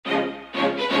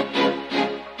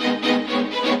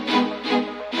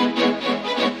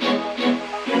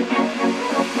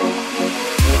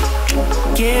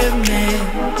give me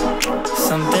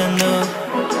something new.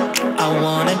 I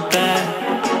want it back,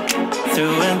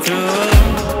 through and through.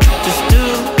 Just do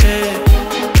it,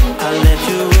 I'll let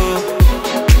you rule.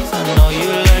 I know you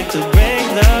like to break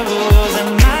the rules.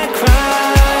 And my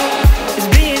cry is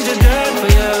being too good for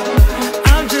you.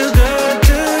 I'm too good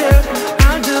to you,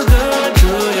 I'm too good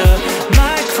to you.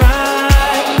 My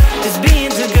cry is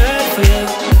being too good for you.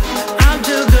 I'm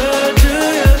too good to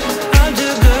you, I'm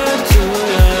too good to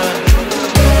you.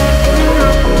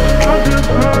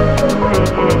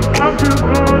 I'm too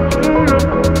good to you,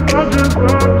 I'm too good to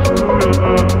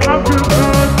you, I'm too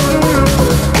good to you,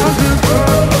 I'm too good to you,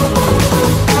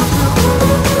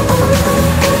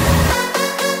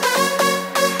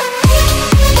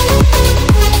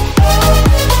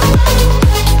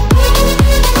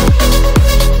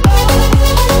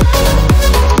 too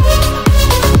good.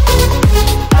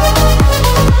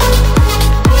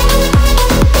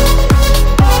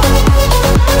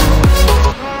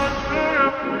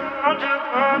 I'm too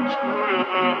good to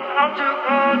you, I'm too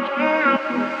good to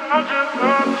you, I'm too good.